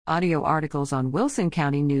Audio articles on Wilson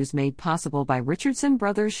County News made possible by Richardson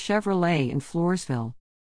Brothers Chevrolet in Floresville.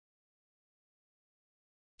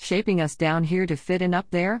 Shaping us down here to fit in up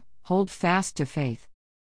there, hold fast to faith.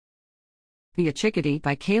 Be a Chickadee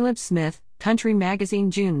by Caleb Smith, Country Magazine,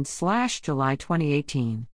 June/July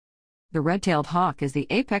 2018. The red-tailed hawk is the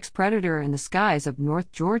apex predator in the skies of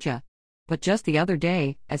North Georgia. But just the other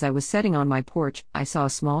day, as I was sitting on my porch, I saw a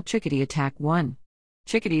small chickadee attack one.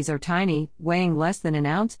 Chickadees are tiny, weighing less than an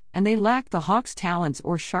ounce, and they lack the hawk's talons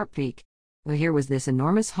or sharp beak. But here was this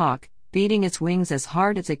enormous hawk, beating its wings as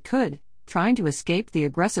hard as it could, trying to escape the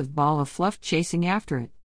aggressive ball of fluff chasing after it.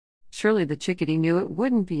 Surely the chickadee knew it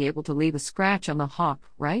wouldn't be able to leave a scratch on the hawk,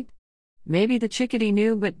 right? Maybe the chickadee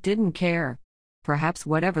knew but didn't care. Perhaps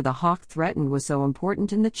whatever the hawk threatened was so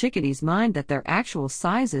important in the chickadee's mind that their actual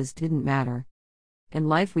sizes didn't matter. In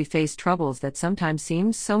life we face troubles that sometimes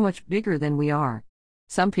seem so much bigger than we are.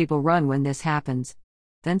 Some people run when this happens.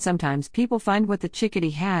 Then sometimes people find what the chickadee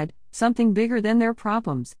had, something bigger than their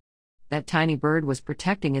problems. That tiny bird was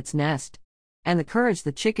protecting its nest. And the courage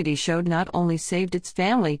the chickadee showed not only saved its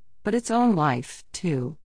family, but its own life,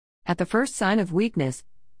 too. At the first sign of weakness,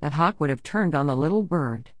 that hawk would have turned on the little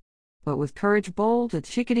bird. But with courage bold, the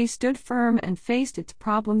chickadee stood firm and faced its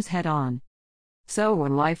problems head-on. So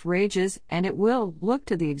when life rages, and it will, look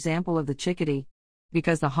to the example of the chickadee.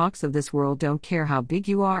 Because the hawks of this world don't care how big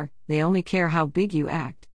you are, they only care how big you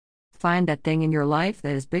act. Find that thing in your life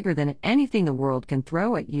that is bigger than anything the world can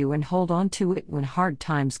throw at you and hold on to it when hard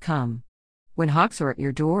times come. When hawks are at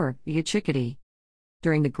your door, be a chickadee.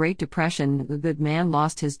 During the Great Depression, the good man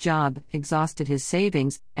lost his job, exhausted his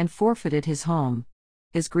savings, and forfeited his home.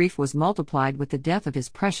 His grief was multiplied with the death of his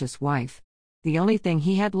precious wife. The only thing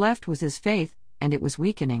he had left was his faith, and it was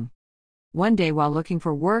weakening. One day while looking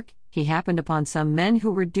for work, he happened upon some men who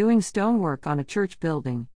were doing stonework on a church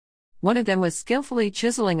building. One of them was skillfully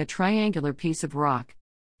chiseling a triangular piece of rock.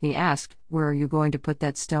 He asked, "Where are you going to put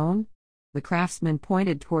that stone?" The craftsman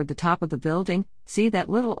pointed toward the top of the building. "See that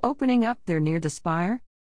little opening up there near the spire?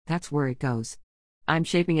 That's where it goes. I'm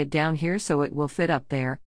shaping it down here so it will fit up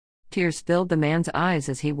there." Tears filled the man's eyes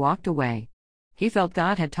as he walked away. He felt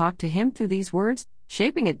God had talked to him through these words,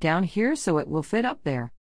 shaping it down here so it will fit up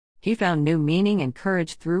there. He found new meaning and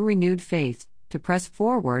courage through renewed faith to press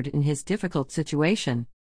forward in his difficult situation.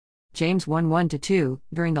 James 1:1-2.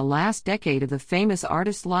 During the last decade of the famous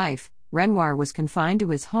artist's life, Renoir was confined to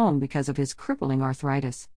his home because of his crippling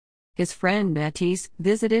arthritis. His friend Matisse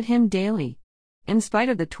visited him daily. In spite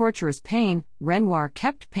of the torturous pain, Renoir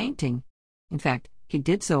kept painting. In fact, he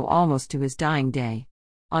did so almost to his dying day.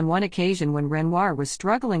 On one occasion when Renoir was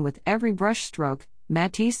struggling with every brush stroke,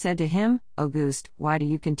 Matisse said to him, "Auguste, why do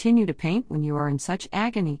you continue to paint when you are in such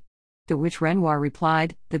agony?" To which Renoir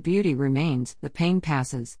replied, "The beauty remains, the pain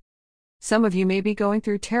passes." Some of you may be going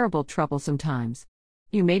through terrible trouble sometimes.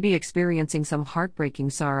 You may be experiencing some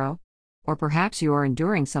heartbreaking sorrow. Or perhaps you are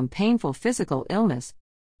enduring some painful physical illness.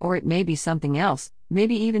 Or it may be something else,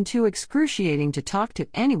 maybe even too excruciating to talk to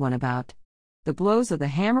anyone about. The blows of the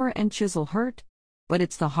hammer and chisel hurt. But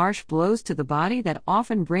it's the harsh blows to the body that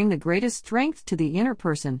often bring the greatest strength to the inner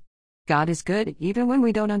person. God is good even when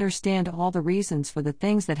we don't understand all the reasons for the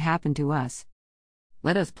things that happen to us.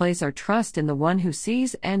 Let us place our trust in the one who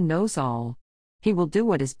sees and knows all. He will do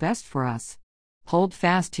what is best for us. Hold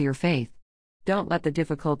fast to your faith. Don't let the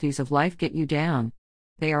difficulties of life get you down.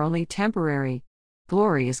 They are only temporary.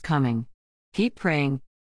 Glory is coming. Keep praying.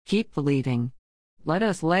 Keep believing. Let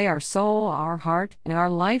us lay our soul, our heart, and our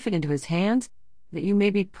life into His hands, that you may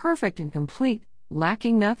be perfect and complete,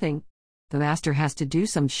 lacking nothing. The Master has to do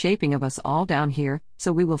some shaping of us all down here,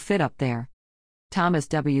 so we will fit up there. Thomas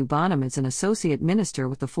W. Bonham is an associate minister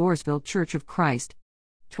with the Floresville Church of Christ.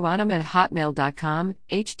 Twanum@hotmail.com,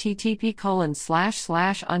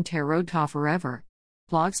 http://ontario forever.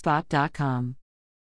 blogspot.com